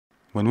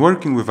When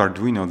working with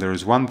Arduino, there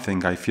is one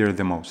thing I fear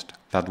the most,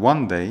 that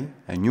one day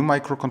a new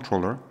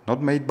microcontroller,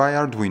 not made by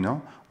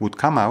Arduino, would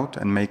come out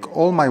and make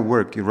all my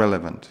work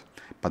irrelevant.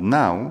 But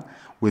now,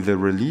 with the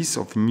release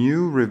of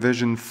new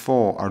revision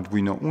 4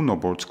 Arduino Uno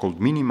boards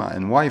called Minima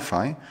and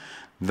Wi-Fi,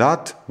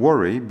 that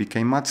worry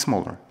became much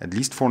smaller, at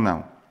least for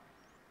now.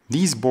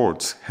 These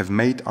boards have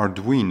made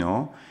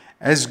Arduino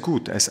as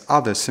good as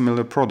other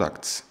similar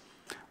products.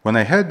 When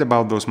I heard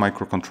about those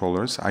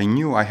microcontrollers, I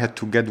knew I had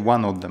to get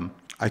one of them.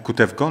 I could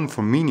have gone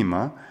for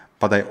Minima,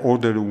 but I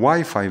ordered a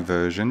Wi-Fi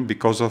version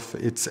because of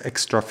its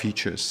extra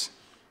features.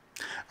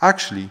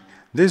 Actually,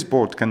 this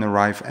board can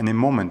arrive any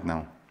moment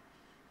now.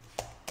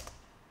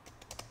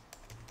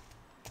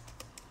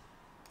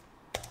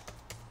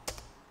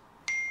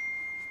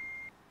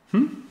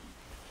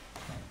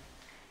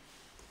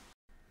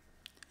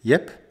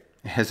 Yep,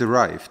 it has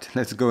arrived.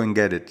 Let's go and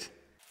get it.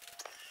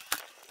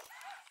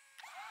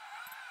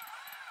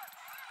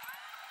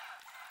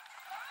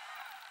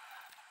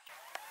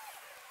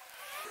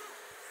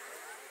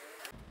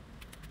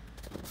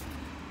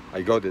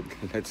 I got it.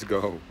 Let's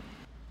go.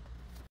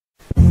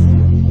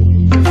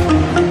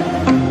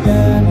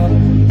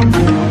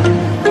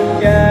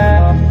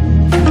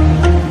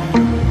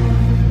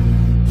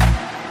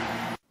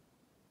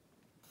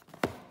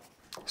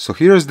 So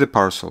here's the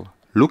parcel,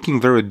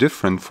 looking very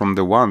different from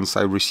the ones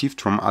I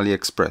received from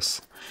AliExpress.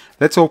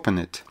 Let's open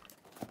it.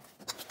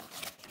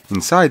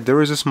 Inside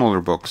there is a smaller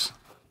box.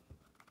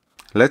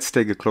 Let's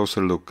take a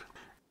closer look.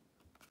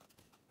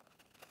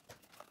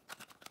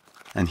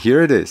 And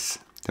here it is.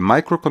 The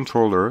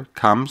microcontroller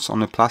comes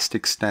on a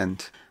plastic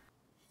stand.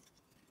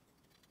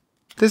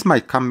 This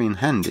might come in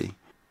handy.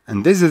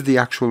 And this is the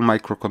actual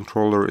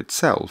microcontroller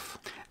itself,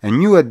 a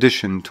new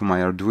addition to my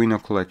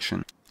Arduino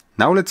collection.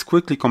 Now let's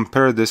quickly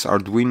compare this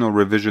Arduino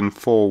revision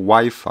 4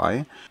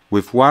 Wi-Fi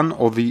with one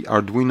of the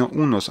Arduino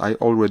Unos I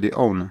already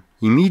own.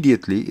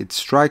 Immediately it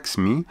strikes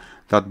me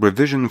that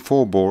revision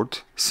 4 board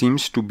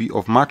seems to be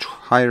of much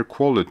higher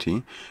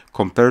quality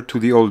compared to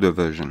the older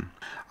version.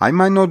 I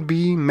might not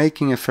be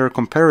making a fair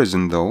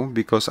comparison though,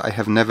 because I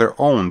have never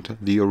owned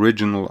the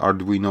original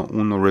Arduino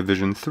Uno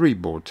Revision 3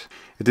 board.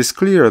 It is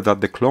clear that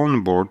the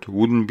clone board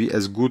wouldn't be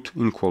as good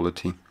in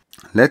quality.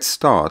 Let's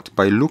start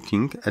by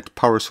looking at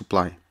power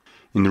supply.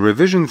 In the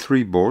Revision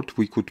 3 board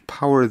we could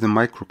power the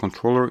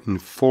microcontroller in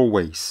 4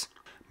 ways.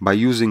 By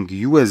using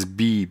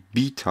USB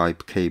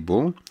B-type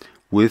cable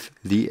with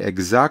the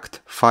exact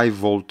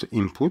 5-volt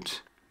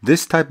input.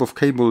 This type of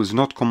cable is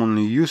not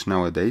commonly used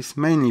nowadays,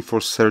 mainly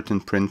for certain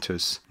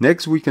printers.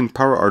 Next we can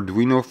power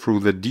Arduino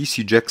through the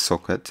DC jack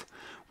socket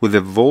with a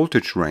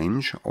voltage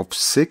range of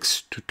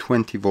 6 to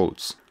 20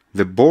 volts.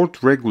 The board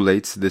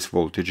regulates this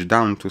voltage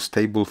down to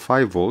stable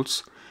 5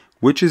 volts,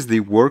 which is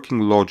the working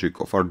logic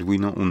of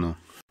Arduino Uno.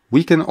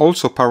 We can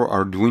also power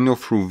Arduino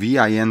through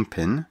WiFi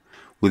pin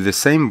with the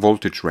same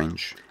voltage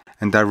range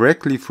and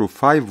directly through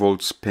 5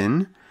 volts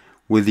pin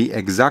with the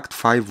exact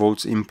 5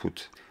 volts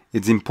input.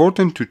 It's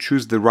important to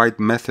choose the right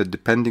method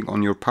depending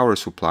on your power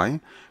supply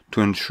to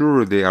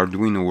ensure the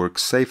Arduino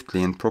works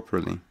safely and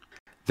properly.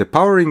 The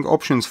powering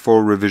options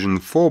for Revision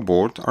 4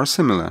 board are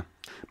similar,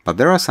 but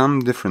there are some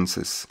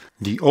differences.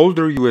 The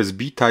older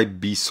USB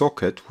Type-B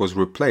socket was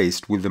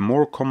replaced with the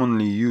more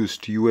commonly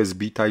used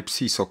USB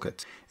Type-C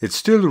socket. It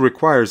still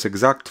requires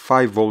exact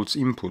 5 volts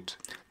input.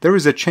 There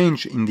is a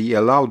change in the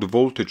allowed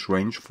voltage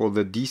range for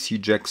the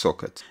DC jack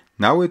socket.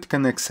 Now it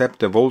can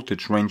accept a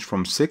voltage range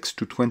from 6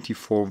 to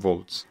 24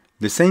 volts.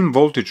 The same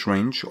voltage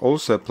range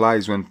also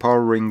applies when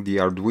powering the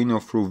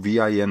Arduino through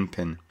WiFi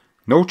pin.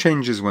 No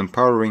changes when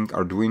powering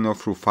Arduino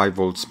through 5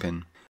 volts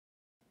pin.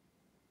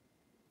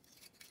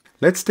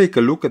 Let's take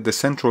a look at the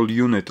central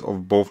unit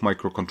of both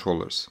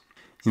microcontrollers.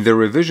 In the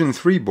Revision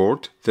 3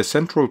 board, the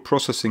central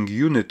processing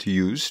unit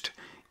used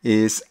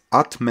is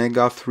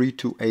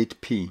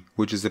Atmega328P,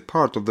 which is a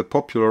part of the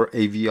popular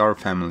AVR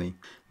family.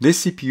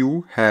 This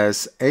CPU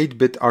has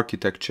 8-bit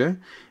architecture,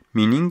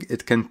 meaning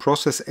it can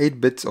process 8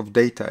 bits of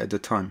data at a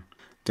time.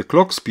 The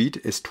clock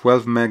speed is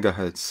 12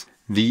 MHz.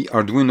 The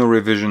Arduino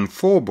Revision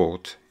 4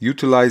 board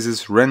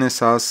utilizes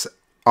Renesas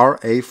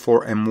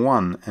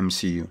RA4M1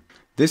 MCU.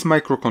 This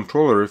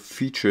microcontroller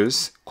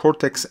features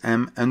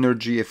Cortex-M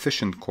energy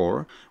efficient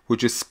core,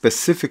 which is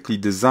specifically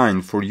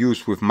designed for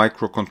use with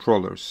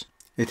microcontrollers.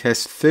 It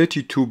has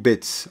 32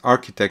 bits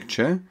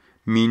architecture,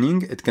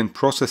 meaning it can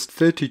process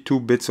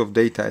 32 bits of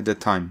data at a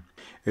time.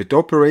 It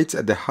operates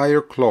at a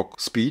higher clock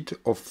speed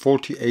of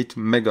 48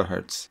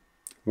 MHz.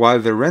 While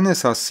the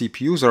Renesas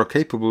CPUs are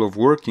capable of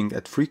working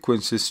at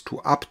frequencies to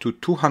up to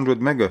 200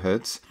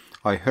 MHz,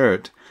 I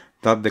heard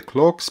that the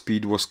clock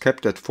speed was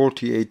kept at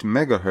 48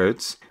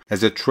 MHz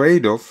as a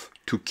trade-off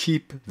to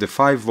keep the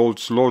 5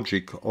 volts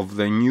logic of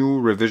the new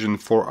Revision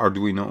 4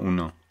 Arduino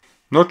Uno.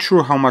 Not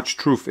sure how much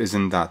truth is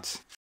in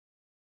that.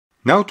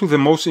 Now to the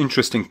most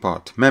interesting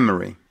part,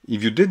 memory.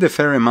 If you did a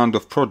fair amount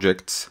of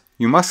projects,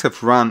 you must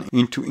have run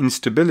into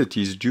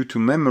instabilities due to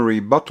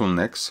memory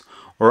bottlenecks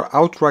or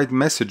outright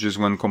messages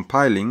when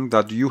compiling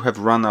that you have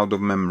run out of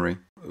memory.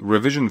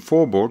 Revision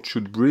 4 board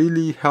should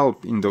really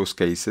help in those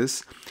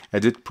cases,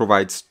 as it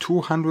provides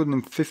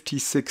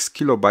 256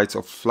 kilobytes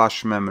of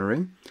flash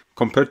memory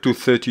compared to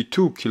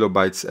 32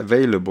 kilobytes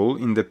available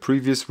in the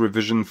previous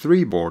Revision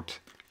 3 board.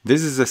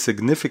 This is a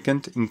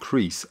significant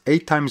increase,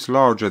 8 times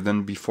larger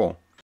than before.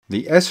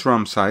 The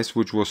SRAM size,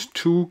 which was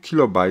 2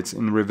 kilobytes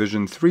in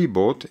Revision 3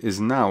 board, is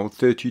now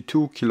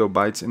 32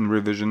 kilobytes in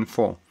Revision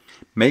 4,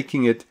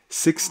 making it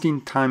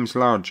 16 times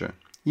larger.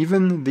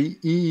 Even the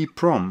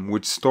EEPROM,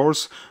 which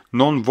stores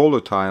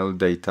non-volatile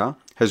data,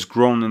 has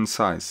grown in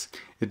size.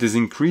 It is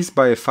increased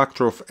by a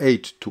factor of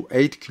 8 to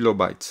 8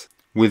 kilobytes.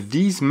 With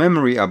these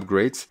memory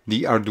upgrades,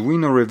 the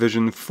Arduino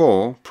Revision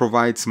 4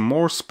 provides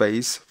more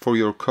space for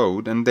your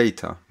code and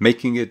data,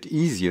 making it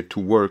easier to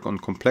work on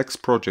complex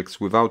projects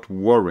without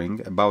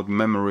worrying about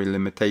memory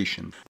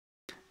limitation.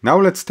 Now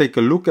let's take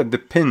a look at the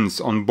pins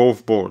on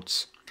both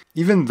boards.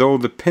 Even though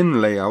the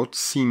pin layout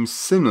seems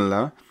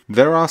similar,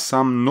 there are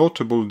some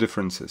notable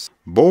differences.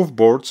 Both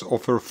boards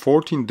offer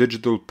 14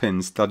 digital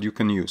pins that you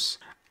can use.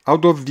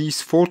 Out of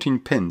these 14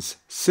 pins,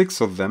 6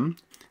 of them,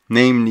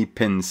 namely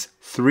pins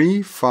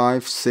 3,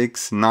 5,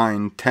 6,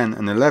 9, 10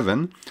 and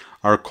 11,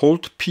 are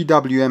called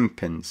PWM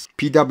pins.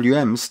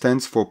 PWM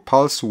stands for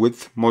pulse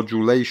width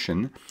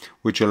modulation,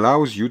 which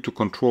allows you to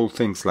control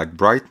things like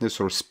brightness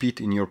or speed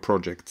in your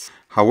projects.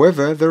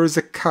 However, there is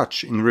a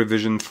catch in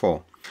Revision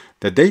 4.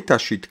 The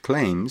datasheet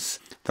claims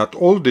that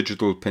all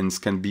digital pins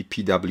can be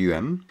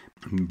PWM,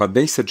 but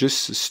they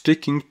suggest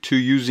sticking to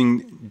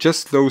using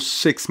just those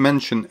 6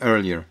 mentioned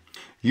earlier.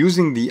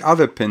 Using the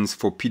other pins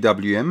for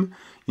PWM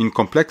in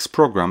complex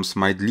programs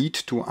might lead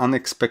to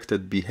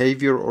unexpected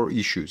behavior or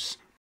issues.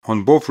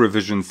 On both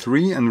Revision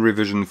 3 and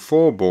Revision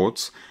 4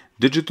 boards,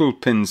 digital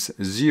pins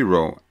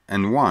 0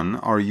 and 1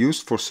 are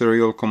used for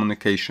serial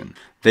communication.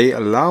 They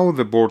allow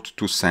the board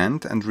to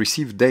send and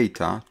receive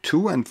data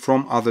to and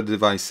from other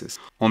devices.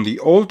 On the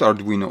old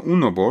Arduino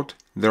Uno board,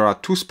 there are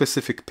 2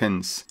 specific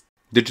pins,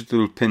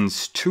 digital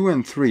pins 2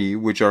 and 3,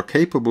 which are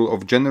capable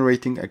of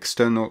generating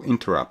external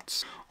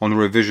interrupts. On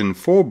Revision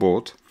 4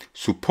 board,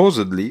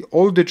 supposedly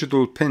all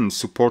digital pins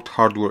support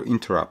hardware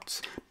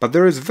interrupts, but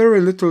there is very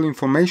little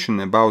information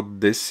about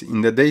this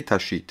in the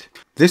datasheet.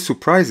 This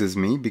surprises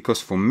me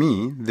because for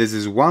me, this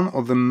is one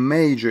of the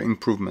major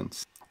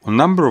improvements. On a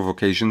number of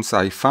occasions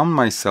I found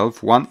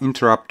myself one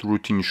interrupt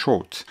routine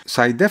short,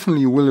 so I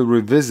definitely will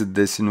revisit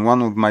this in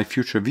one of my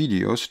future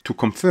videos to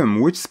confirm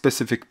which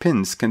specific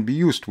pins can be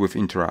used with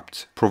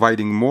interrupts,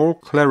 providing more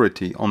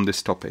clarity on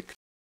this topic.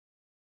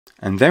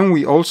 And then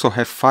we also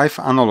have 5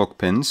 analog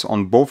pins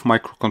on both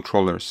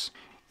microcontrollers.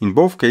 In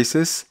both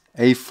cases,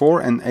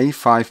 A4 and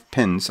A5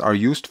 pins are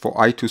used for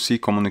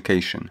I2C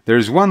communication. There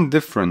is one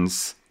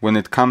difference when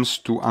it comes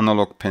to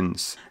analog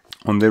pins.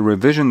 On the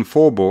Revision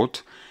 4 board,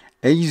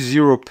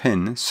 A0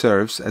 pin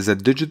serves as a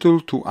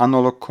digital to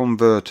analog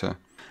converter.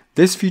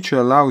 This feature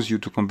allows you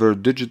to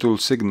convert digital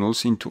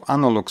signals into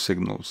analog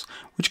signals,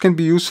 which can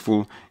be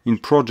useful in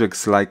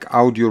projects like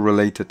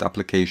audio-related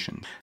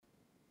applications.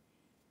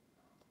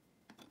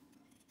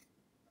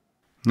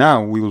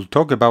 Now we will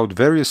talk about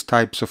various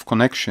types of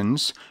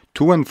connections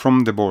to and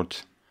from the board.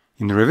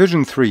 In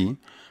Revision 3,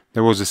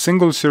 there was a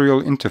single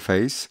serial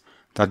interface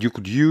that you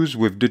could use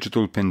with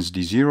digital pins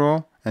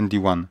D0 and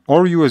D1,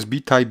 or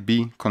USB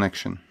Type-B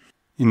connection.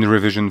 In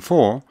Revision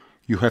 4,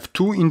 you have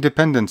 2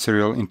 independent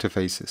serial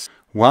interfaces,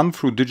 one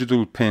through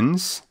digital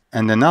pins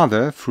and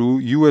another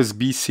through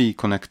USB-C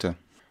connector.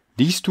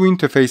 These 2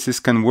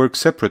 interfaces can work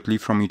separately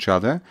from each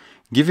other,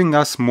 giving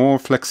us more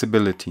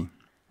flexibility.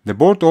 The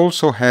board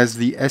also has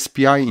the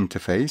SPI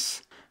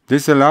interface.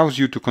 This allows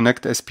you to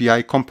connect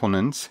SPI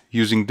components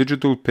using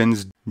digital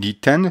pins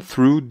D10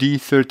 through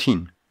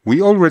D13.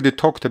 We already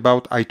talked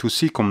about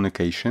I2C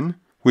communication,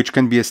 which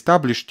can be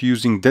established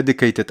using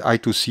dedicated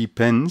I2C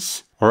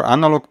pins or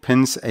analog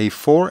pins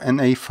A4 and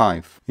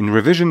A5. In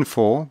Revision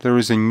 4, there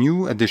is a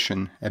new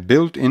addition, a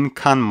built-in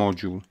CAN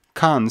module.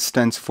 CAN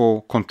stands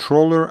for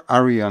Controller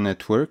Area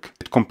Network.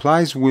 It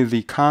complies with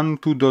the CAN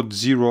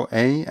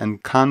 2.0a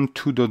and CAN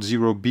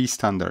 2.0b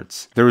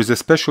standards. There is a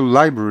special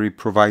library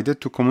provided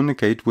to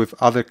communicate with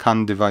other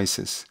CAN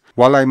devices.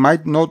 While I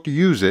might not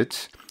use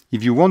it,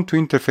 if you want to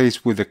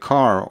interface with a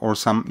car or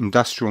some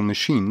industrial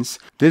machines,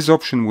 this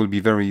option will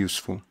be very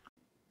useful.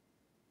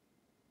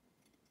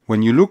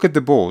 When you look at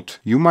the board,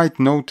 you might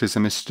notice a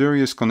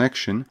mysterious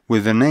connection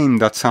with a name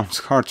that sounds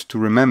hard to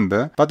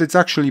remember, but it's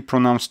actually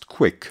pronounced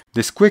QUIC.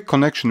 This QUIC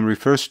connection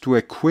refers to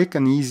a quick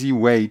and easy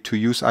way to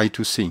use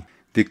I2C.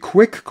 The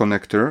QUIC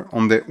connector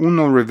on the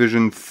Uno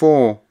Revision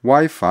 4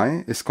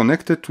 Wi-Fi is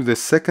connected to the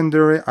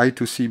secondary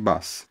I2C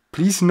bus.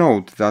 Please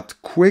note that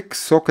QUIC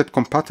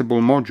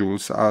socket-compatible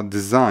modules are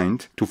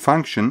designed to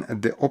function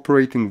at the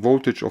operating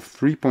voltage of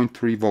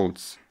 3.3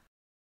 volts.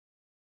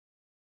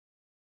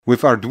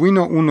 With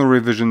Arduino Uno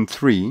Revision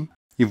 3,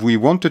 if we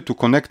wanted to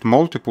connect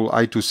multiple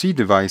I2C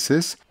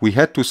devices, we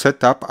had to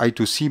set up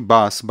I2C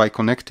bus by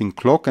connecting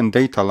clock and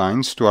data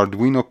lines to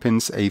Arduino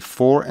pins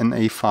A4 and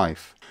A5.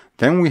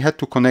 Then we had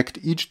to connect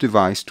each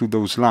device to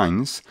those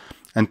lines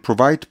and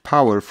provide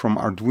power from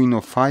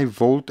Arduino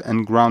 5V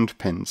and ground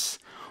pins.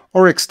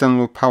 or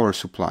external power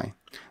supply.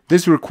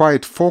 This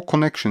required 4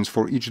 connections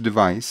for each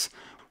device,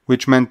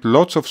 which meant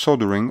lots of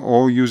soldering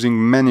or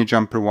using many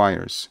jumper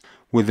wires.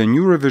 With the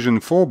new revision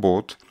 4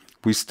 board,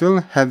 we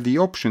still have the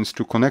options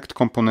to connect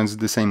components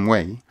the same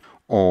way,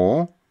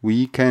 or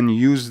we can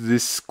use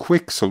this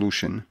quick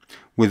solution.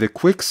 With a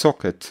quick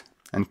socket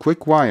and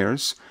quick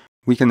wires,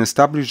 we can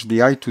establish the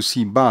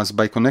I2C bus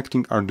by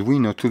connecting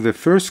Arduino to the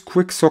first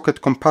quick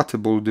socket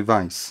compatible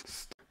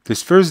device.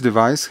 This first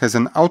device has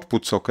an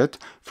output socket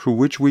through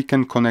which we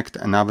can connect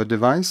another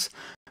device.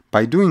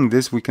 By doing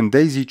this, we can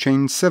daisy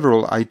chain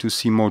several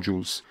I2C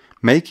modules,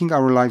 making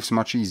our lives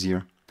much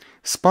easier.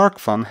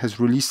 SparkFun has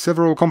released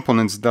several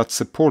components that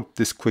support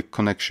this quick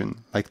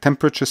connection, like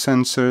temperature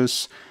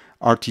sensors,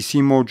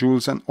 RTC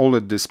modules and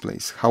OLED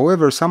displays.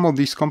 However, some of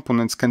these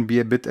components can be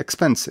a bit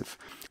expensive,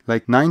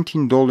 like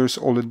 $19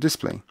 OLED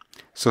display.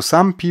 So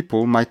some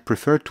people might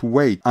prefer to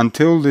wait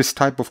until this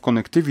type of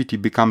connectivity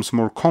becomes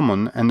more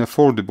common and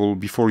affordable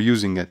before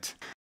using it.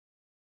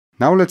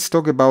 Now let's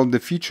talk about the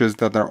features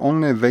that are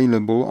only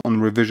available on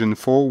revision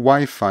 4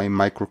 Wi-Fi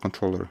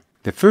microcontroller.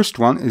 The first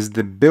one is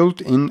the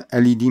built-in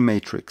LED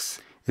matrix.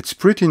 It's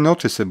pretty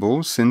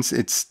noticeable since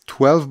it's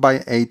 12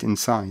 by 8 in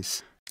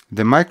size.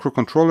 The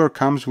microcontroller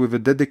comes with a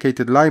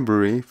dedicated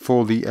library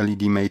for the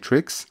LED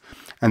matrix,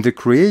 and the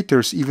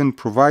creators even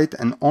provide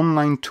an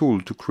online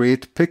tool to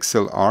create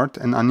pixel art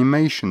and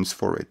animations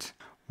for it.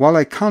 While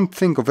I can't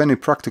think of any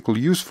practical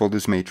use for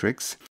this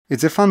matrix,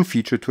 it's a fun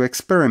feature to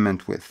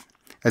experiment with.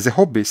 As a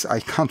hobbyist, I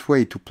can't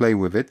wait to play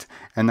with it,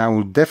 and I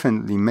will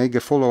definitely make a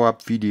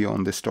follow-up video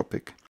on this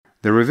topic.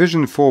 The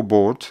revision 4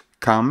 board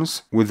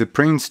comes with a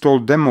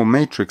pre-installed demo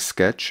matrix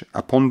sketch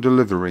upon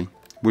delivery,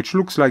 which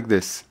looks like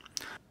this.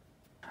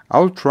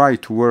 I'll try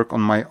to work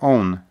on my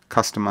own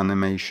custom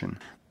animation.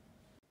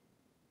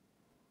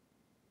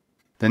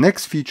 The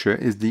next feature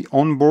is the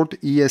onboard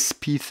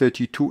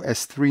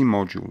ESP32S3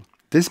 module.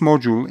 This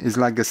module is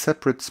like a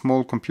separate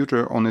small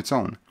computer on its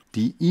own.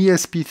 The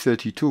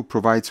ESP32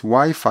 provides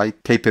Wi-Fi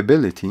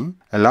capability,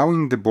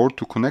 allowing the board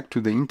to connect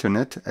to the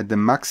internet at the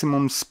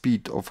maximum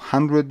speed of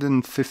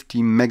 150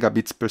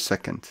 megabits per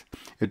second.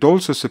 It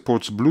also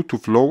supports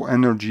Bluetooth Low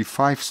Energy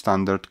 5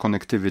 standard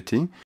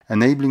connectivity,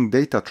 enabling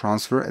data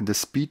transfer at the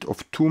speed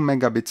of 2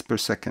 megabits per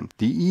second.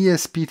 The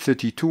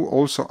ESP32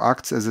 also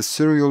acts as a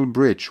serial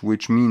bridge,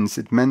 which means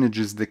it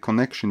manages the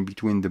connection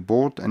between the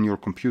board and your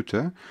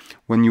computer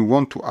when you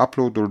want to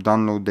upload or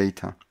download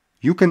data.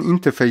 You can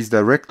interface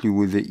directly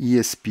with the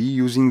ESP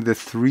using the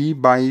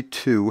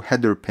 3x2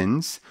 header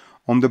pins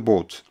on the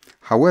board.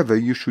 However,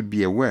 you should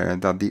be aware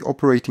that the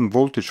operating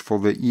voltage for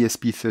the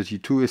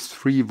ESP32 is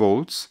 3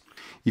 volts.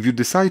 If you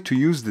decide to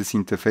use this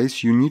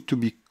interface, you need to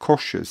be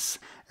cautious,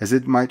 as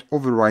it might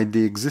override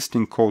the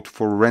existing code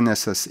for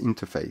Renesas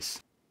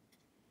interface.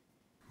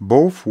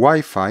 Both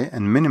Wi-Fi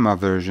and Minima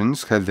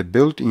versions have the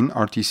built-in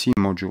RTC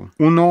module.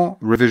 Uno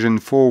Revision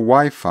 4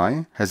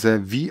 Wi-Fi has a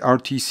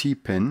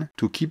VRTC pin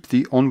to keep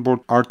the onboard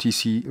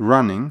RTC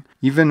running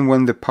even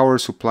when the power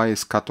supply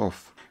is cut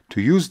off.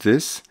 To use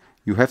this,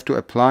 you have to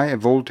apply a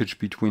voltage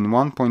between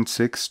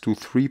 1.6 to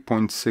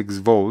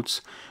 3.6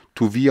 volts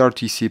to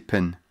VRTC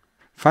pin.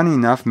 Funny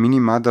enough,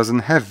 Minima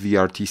doesn't have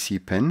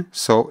VRTC pin,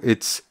 so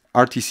its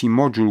RTC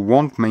module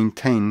won't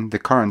maintain the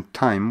current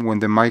time when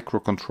the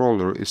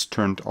microcontroller is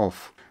turned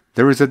off.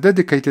 There is a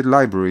dedicated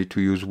library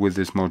to use with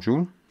this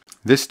module.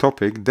 This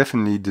topic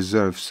definitely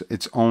deserves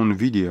its own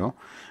video,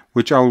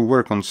 which I will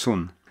work on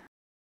soon.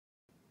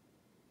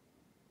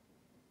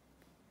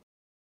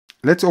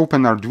 Let's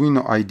open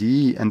Arduino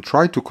IDE and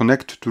try to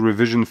connect to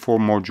revision 4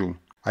 module.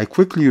 I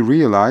quickly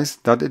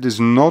realized that it is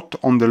not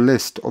on the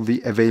list of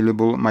the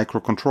available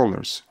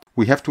microcontrollers.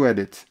 We have to add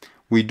it.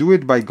 We do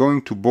it by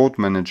going to Board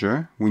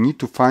Manager. We need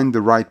to find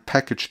the right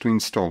package to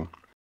install.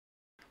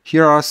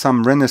 Here are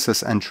some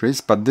Renesas entries,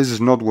 but this is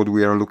not what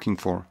we are looking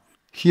for.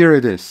 Here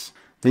it is.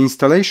 The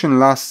installation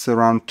lasts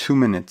around 2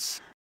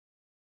 minutes.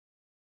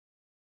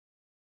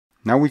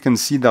 Now we can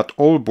see that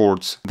all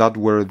boards that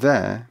were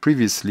there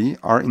previously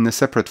are in a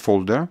separate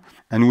folder,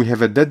 and we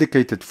have a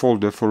dedicated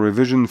folder for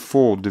revision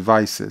 4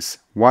 devices,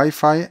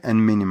 Wi-Fi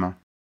and Minima.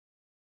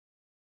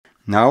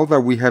 Now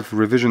that we have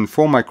revision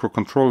 4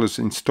 microcontrollers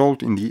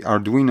installed in the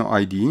Arduino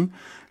IDE,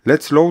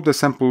 let's load a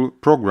sample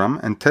program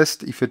and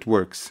test if it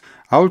works.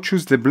 I'll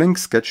choose the blink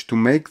sketch to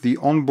make the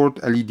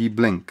onboard LED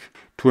blink.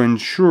 To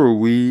ensure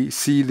we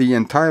see the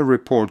entire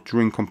report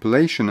during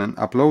compilation and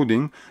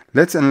uploading,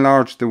 let's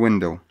enlarge the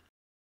window.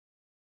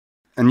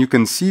 And you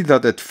can see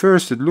that at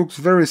first it looks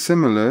very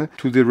similar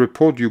to the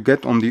report you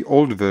get on the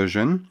old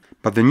version,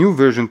 but the new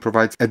version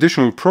provides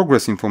additional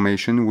progress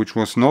information which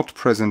was not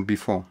present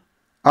before.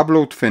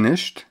 Upload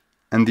finished,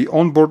 and the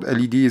onboard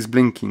LED is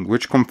blinking,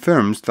 which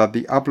confirms that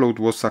the upload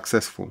was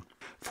successful.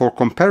 For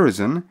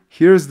comparison,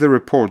 here's the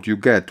report you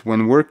get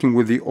when working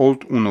with the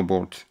old Uno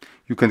board.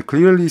 You can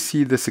clearly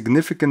see the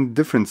significant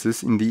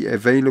differences in the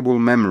available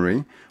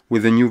memory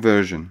with the new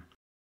version.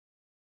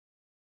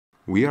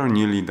 We are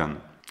nearly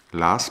done.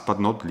 Last but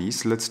not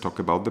least, let's talk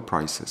about the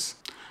prices.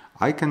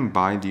 I can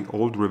buy the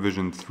old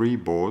revision 3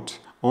 board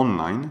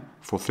online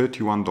for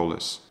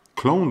 $31.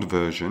 Cloned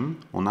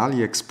version on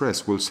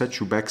AliExpress will set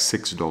you back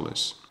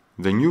 $6.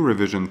 The new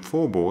revision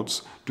 4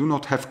 boards do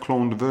not have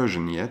cloned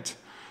version yet,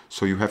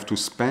 so you have to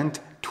spend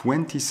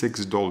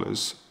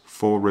 $26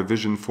 for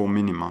revision 4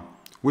 minima,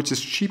 which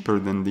is cheaper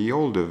than the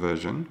older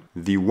version.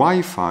 The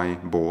Wi-Fi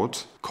board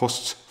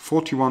costs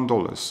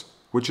 $41,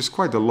 which is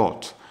quite a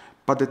lot,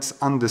 but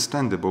it's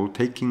understandable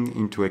taking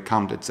into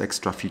account its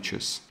extra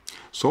features.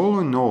 So all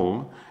in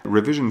all,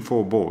 revision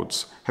 4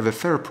 boards have a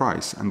fair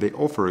price and they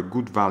offer a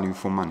good value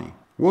for money.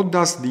 What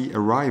does the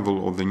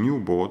arrival of the new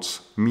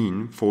boards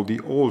mean for the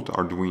old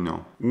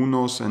Arduino,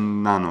 Unos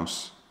and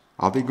Nanos?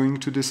 Are they going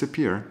to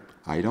disappear?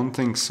 I don't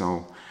think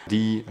so.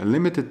 The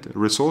limited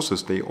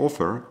resources they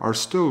offer are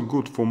still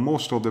good for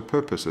most of the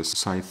purposes,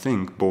 so I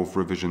think both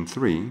revision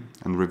 3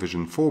 and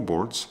revision 4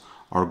 boards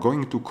are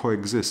going to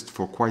coexist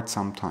for quite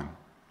some time.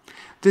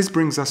 This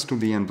brings us to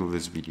the end of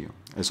this video.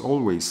 As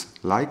always,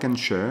 like and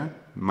share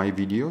my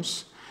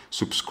videos,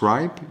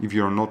 subscribe if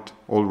you are not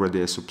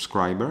already a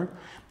subscriber,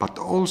 but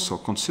also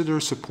consider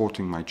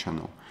supporting my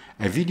channel.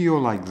 A video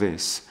like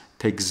this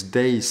takes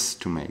days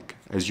to make,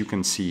 as you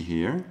can see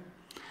here,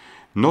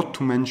 not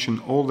to mention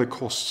all the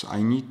costs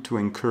I need to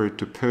incur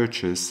to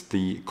purchase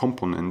the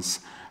components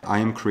I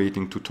am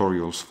creating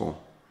tutorials for.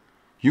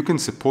 You can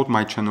support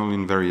my channel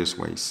in various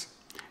ways.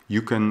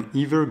 You can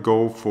either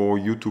go for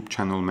YouTube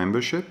channel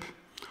membership,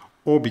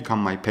 or become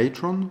my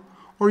patron,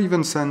 or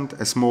even send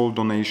a small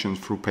donation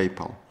through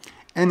PayPal.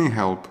 Any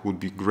help would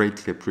be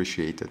greatly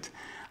appreciated.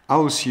 I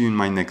will see you in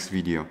my next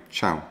video.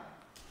 Ciao!